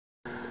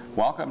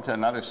Welcome to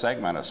another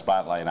segment of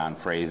Spotlight on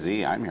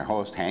Frazee. I'm your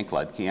host, Hank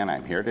Ludke, and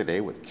I'm here today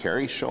with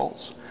Carrie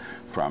Schultz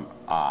from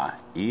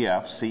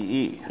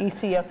ECFE.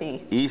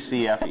 ECFE.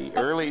 ECFE,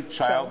 Early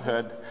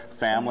Childhood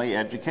Family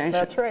Education.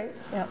 That's right,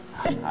 yeah.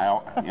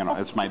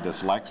 It's my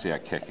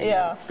dyslexia kicking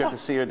Yeah. in. Good to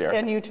see you, dear.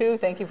 And you too,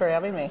 thank you for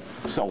having me.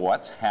 So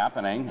what's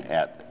happening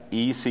at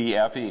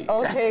ECFE?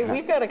 Okay,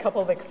 we've got a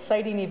couple of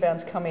exciting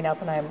events coming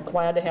up, and I'm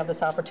glad to have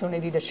this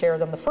opportunity to share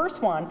them. The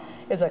first one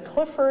is a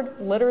Clifford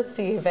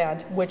Literacy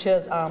event, which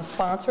is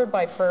sponsored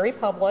by Prairie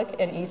Public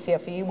and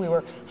ECFE. We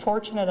were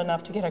fortunate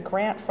enough to get a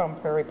grant from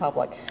Prairie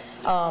Public.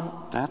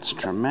 That's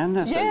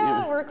tremendous.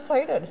 Yeah, we're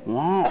excited.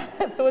 Wow.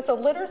 So it's a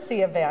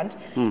literacy event.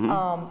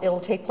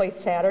 It'll take place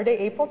Saturday,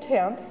 April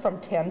 10th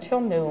from 10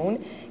 till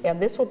noon, and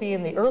this will be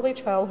in the early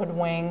childhood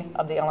wing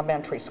of the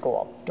elementary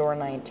school, door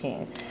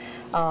 19.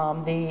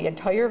 The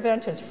entire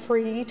event is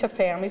free to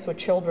families with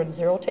children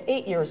 0 to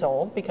 8 years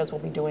old, because we'll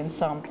be doing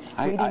some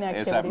reading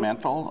activities. Is that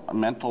mental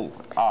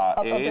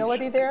age?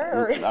 Ability there?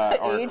 Or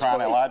age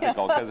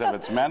chronological, because if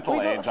it's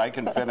mental age, I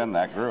can fit in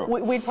that group.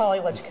 We'd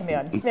probably let you come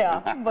in,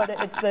 yeah. But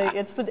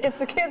it's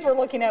the kids we're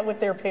looking at with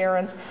their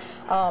parents.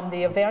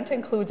 The event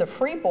includes a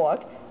free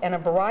book and a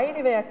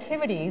variety of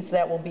activities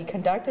that will be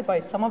conducted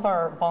by some of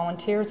our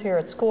volunteers here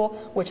at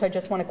school, which I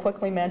just want to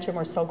quickly mention.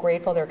 We're so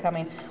grateful they're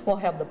coming. We'll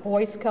have the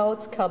Boy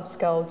Scouts, Cub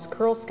Scouts,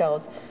 Girl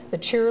Scouts, the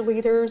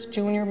cheerleaders,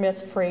 Junior Miss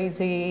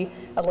Frazee,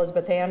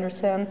 Elizabeth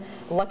Anderson,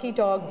 Lucky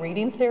Dog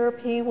Reading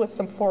Therapy with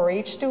some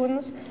 4-H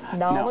students,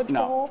 Knowledge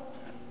Bowl.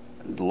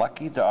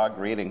 Lucky Dog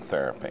Reading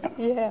Therapy.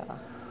 Yeah.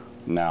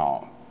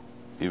 Now,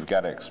 you've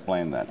got to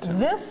explain that to me.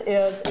 This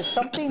is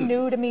something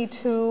new to me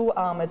too.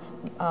 It's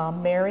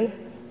Mary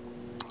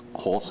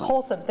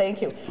Holson,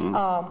 thank you,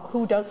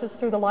 who does this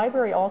through the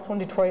library also in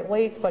Detroit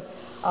Lakes, but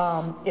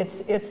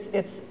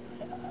it's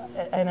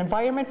an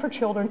environment for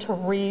children to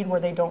read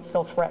where they don't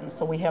feel threatened.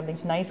 So we have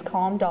these nice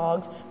calm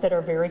dogs that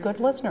are very good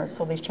listeners,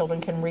 so these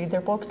children can read their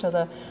books to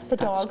the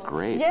dogs. That's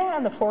great. Yeah,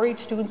 and the 4-H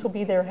students will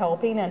be there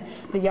helping, and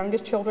the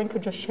youngest children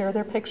could just share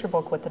their picture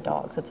book with the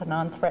dogs. It's a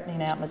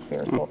non-threatening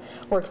atmosphere, so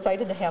we're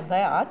excited to have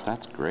that.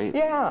 That's great.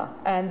 Yeah,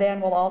 and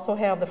then we'll also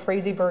have the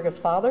Frazee Burgess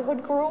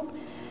Fatherhood Group,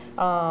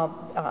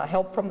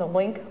 help from the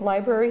Link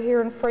Library here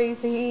in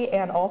Frazee,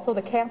 and also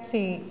the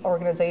CAPSI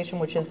organization,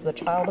 which is the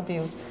Child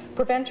Abuse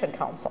Prevention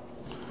Council.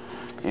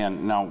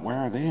 And now, where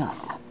are they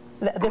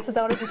at? This is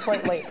out of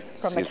Detroit Lakes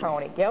from the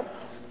county, yep.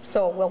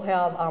 So we'll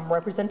have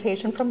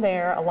representation from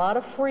there, a lot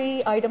of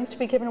free items to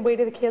be given away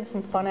to the kids,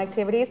 some fun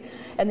activities.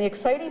 And the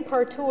exciting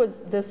part too is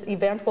this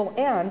event will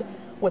end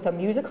with a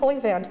musical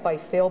event by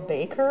Phil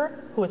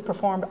Baker, who has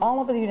performed all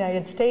over the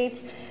United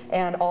States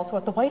and also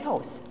at the White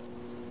House.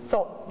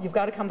 So you've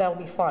got to come, that'll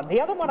be fun. The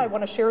other one I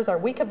want to share is our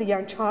Week of the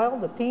Young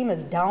Child. The theme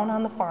is Down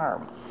on the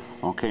Farm.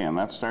 Okay, and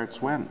that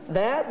starts when?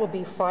 That will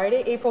be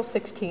Friday, April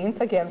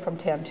 16th, again from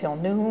 10 till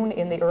noon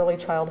in the early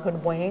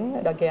childhood wing.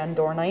 Again,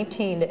 door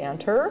 19 to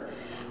enter.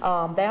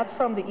 That's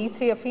from the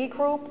ECFE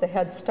group, the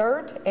Head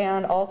Start,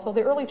 and also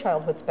the early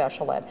childhood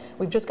special ed.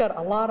 We've just got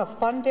a lot of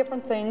fun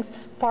different things,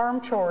 farm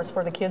chores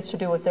for the kids to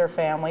do with their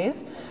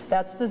families.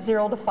 That's the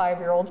 0 to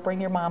 5-year-olds. Bring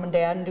your mom and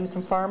dad and do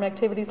some farm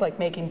activities like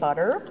making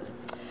butter.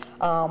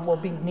 We'll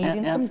be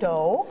kneading some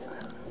dough.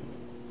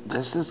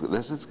 This is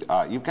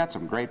you've got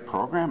some great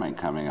programming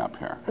coming up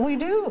here. We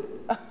do.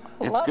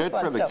 It's good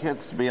for the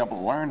kids to be able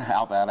to learn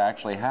how that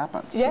actually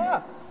happens.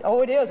 Yeah.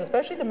 Oh, it is,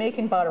 especially the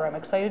making butter. I'm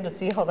excited to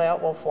see how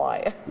that will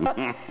fly.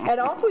 And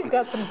also we've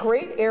got some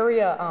great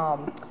area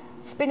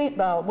spinning,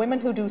 women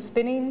who do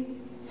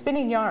spinning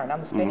yarn on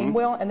the spinning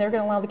wheel, and they're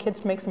going to allow the kids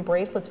to make some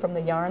bracelets from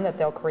the yarn that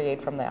they'll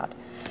create from that.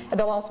 And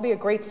there'll also be a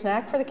great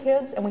snack for the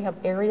kids, and we have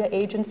area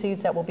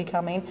agencies that will be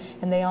coming,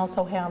 and they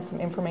also have some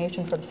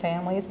information for the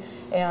families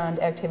and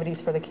activities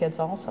for the kids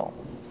also.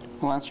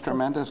 Well, that's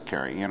tremendous,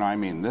 Carrie. I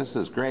mean, this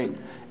is great.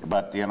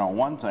 But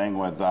one thing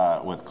with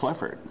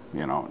Clifford,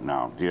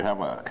 now, do you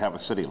have a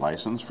city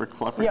license for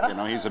Clifford?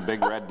 Yeah. He's a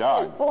big red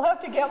dog. We'll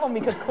have to get one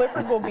because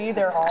Clifford will be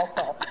there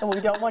also, and we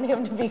don't want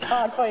him to be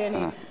caught by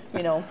any,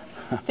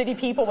 city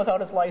people without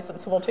his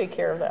license. So we'll take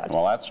care of that.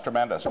 Well, that's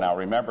tremendous. Now,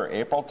 remember,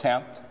 April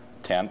 10th,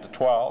 10 to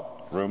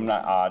 12,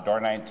 door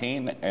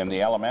 19 in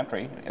the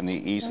elementary in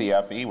the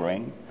ECFE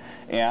wing,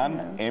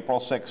 and April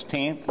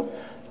 16th,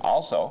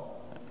 also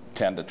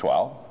 10 to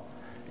 12.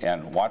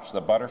 And watch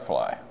the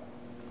butterfly.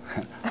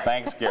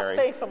 Thanks, Gary.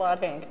 Thanks a lot,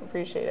 Hank.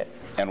 Appreciate it.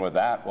 And with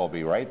that, we'll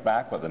be right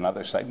back with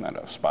another segment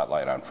of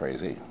Spotlight on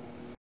Frazee.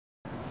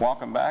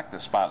 Welcome back to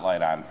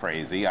Spotlight on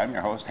Frazee. I'm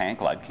your host, Hank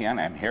Ludke, and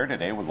I'm here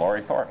today with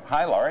Lori Thorpe.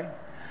 Hi, Lori.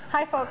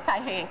 Hi, folks. Hi,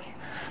 Hank.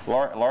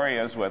 Lori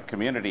is with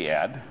Community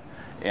Ed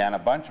and a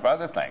bunch of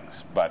other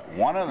things. But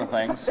one of the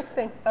things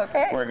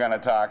we're going to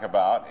talk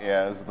about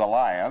is the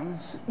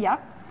Lions.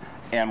 Yep.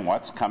 And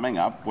what's coming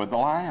up with the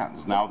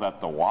Lions now that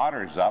the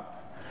water's up.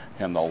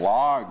 And the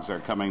logs are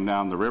coming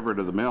down the river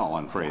to the mill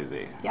in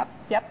Frazee. Yep,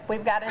 yep.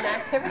 We've got an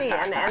activity,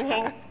 and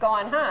Hank's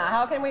going,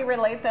 how can we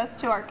relate this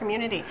to our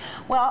community?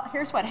 Well,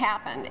 here's what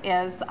happened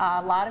is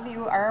a lot of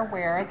you are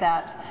aware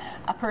that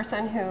a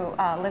person who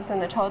lives in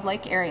the Toad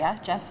Lake area,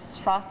 Jeff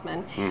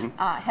Strassman,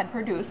 had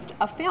produced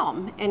a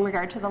film in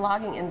regard to the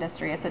logging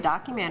industry. It's a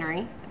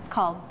documentary. It's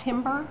called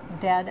Timber,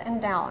 Dead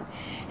and Down.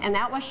 And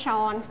that was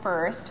shown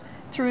first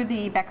through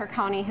the Becker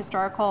County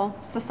Historical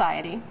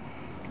Society.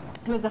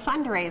 It was a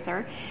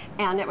fundraiser,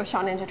 and it was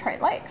shown in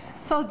Detroit Lakes.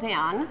 So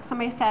then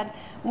somebody said,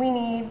 we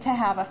need to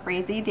have a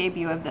Frazee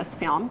debut of this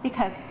film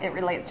because it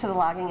relates to the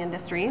logging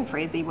industry, and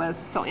Frazee was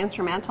so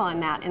instrumental in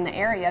that in the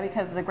area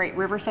because of the great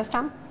river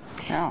system.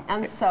 Yeah.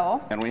 And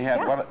so. And we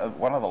had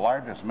one of the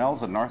largest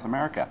mills in North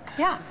America.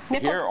 Yeah.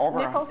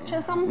 Nichols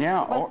Chisholm.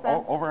 Yeah.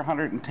 Over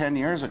 110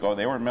 years ago,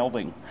 they were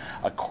milling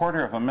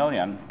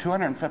 250,000,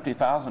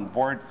 250,000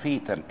 board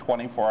feet in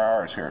 24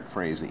 hours here at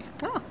Frazee.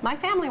 Oh, my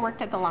family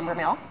worked at the lumber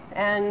mill,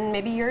 and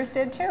maybe yours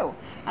did too.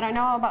 I don't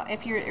know about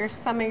if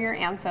some of your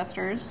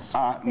ancestors.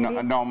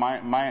 No,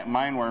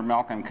 mine were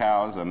milking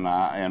cows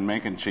and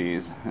making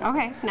cheese.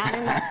 Okay, not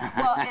in there.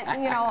 Well,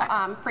 and, you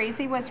know,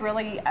 Frazee was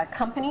really a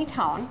company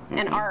town,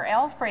 and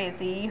R.L.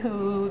 Frazee,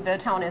 who the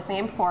town is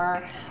named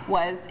for,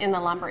 was in the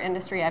lumber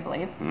industry, I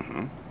believe.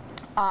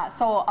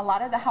 So a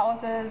lot of the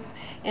houses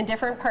in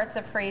different parts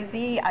of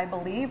Frazee, I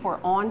believe, were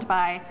owned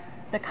by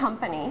the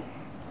company.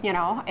 You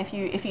know, if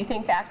you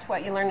think back to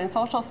what you learned in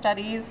social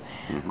studies,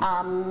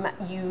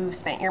 you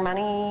spent your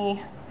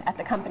money at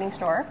the company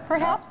store,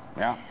 perhaps.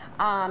 Yeah.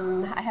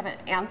 I have an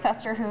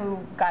ancestor who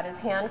got his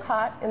hand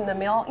caught in the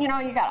mill. You know,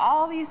 you got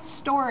all these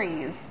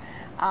stories,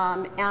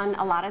 and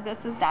a lot of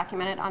this is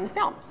documented on the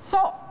film.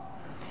 So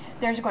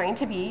there's going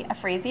to be a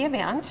Frazee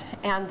event,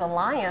 and the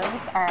Lions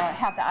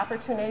have the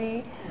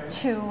opportunity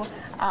to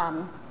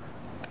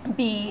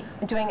be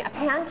doing a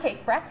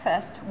pancake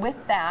breakfast with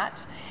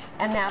that,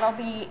 and that'll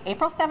be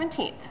April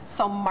 17th.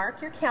 So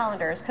mark your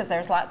calendars because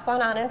there's lots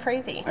going on in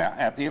Frazee. Yeah,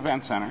 at the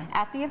event center.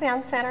 At the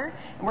event center.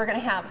 And we're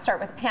going to start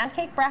with a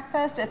pancake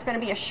breakfast. It's going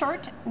to be a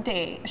short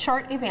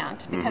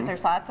event because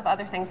there's lots of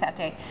other things that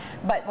day.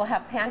 But we'll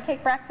have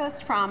pancake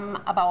breakfast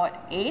from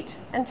about 8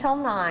 until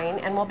 9,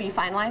 and we'll be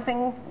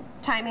finalizing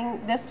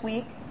timing this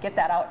week. Get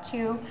that out to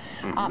you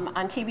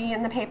on TV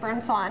and the paper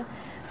and so on.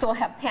 So we'll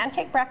have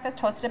pancake breakfast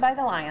hosted by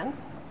the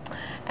Lions.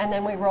 And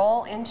then we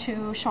roll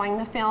into showing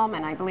the film,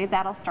 and I believe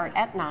that'll start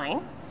at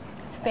 9.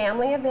 It's a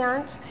family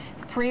event,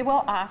 free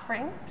will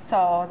offering,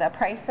 so the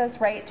price is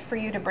right for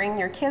you to bring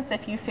your kids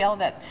if you feel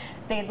that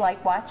they'd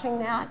like watching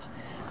that.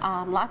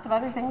 Lots of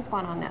other things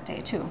going on that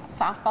day too.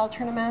 Softball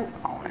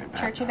tournaments,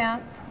 church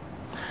events.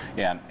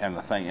 Yeah, and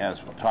the thing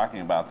is, we're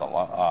talking about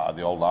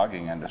the old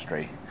logging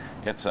industry.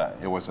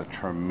 It was a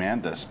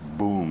tremendous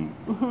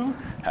boom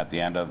at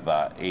the end of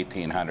the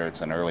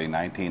 1800s and early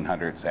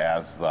 1900s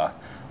as the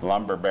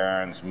lumber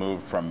barons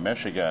moved from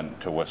Michigan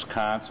to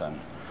Wisconsin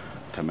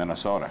to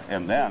Minnesota.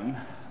 And then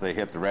they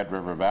hit the Red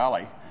River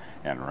Valley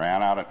and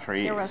ran out of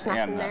trees. There was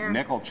nothing there.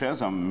 Nichols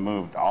Chisholm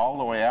moved all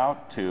the way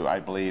out to, I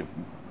believe,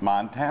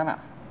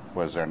 Montana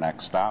was their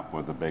next stop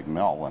with the big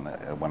mill when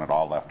it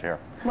all left here.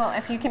 Well,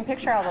 if you can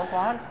picture all those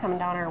logs coming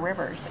down our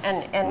rivers,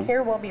 and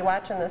here we'll be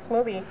watching this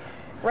movie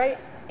right,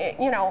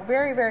 you know,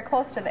 very, very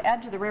close to the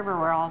edge of the river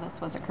where all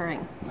this was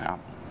occurring. Yeah.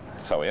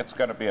 So it's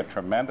going to be a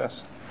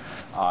tremendous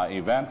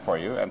event for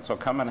you, and so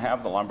come and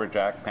have the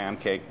Lumberjack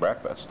pancake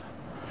breakfast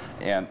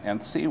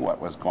and see what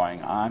was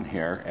going on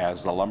here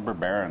as the lumber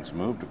barons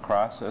moved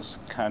across this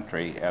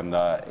country, and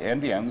the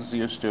Indians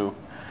used to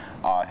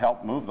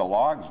help move the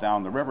logs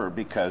down the river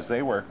because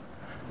they were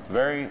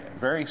very,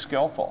 very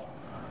skillful.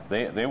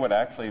 They would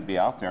actually be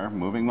out there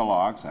moving the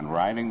logs and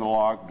riding the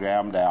log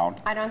jam down.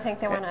 I don't think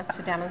they want us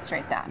to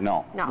demonstrate that.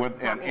 No. No.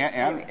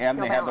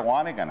 And they had the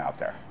Wanigan out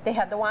there. They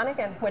had the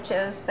Wanigan, which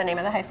is the name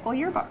of the high school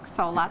yearbook.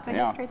 So lots of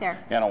history there.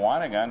 And a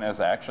Wanigan is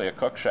actually a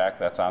cook shack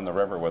that's on the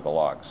river with the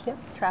logs. Yep,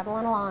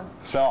 traveling along.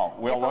 So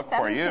we'll look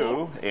for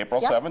you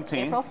April 17th.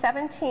 April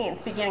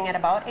 17th, beginning at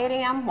about 8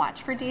 a.m.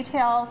 Watch for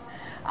details.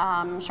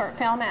 Short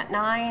film at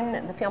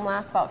 9. The film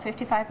lasts about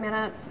 55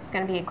 minutes. It's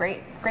going to be a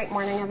great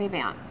morning of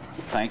events.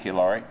 Thank you,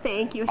 Lori.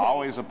 Thank you.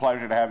 Always a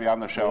pleasure to have you on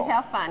the show. We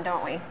have fun,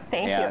 don't we?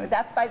 Thank you.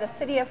 That's by the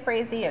City of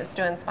Frazee is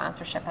doing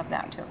sponsorship of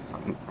that too. So.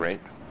 Great.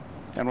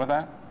 And with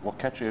that, we'll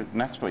catch you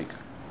next week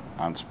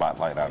on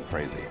Spotlight on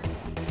Frazee.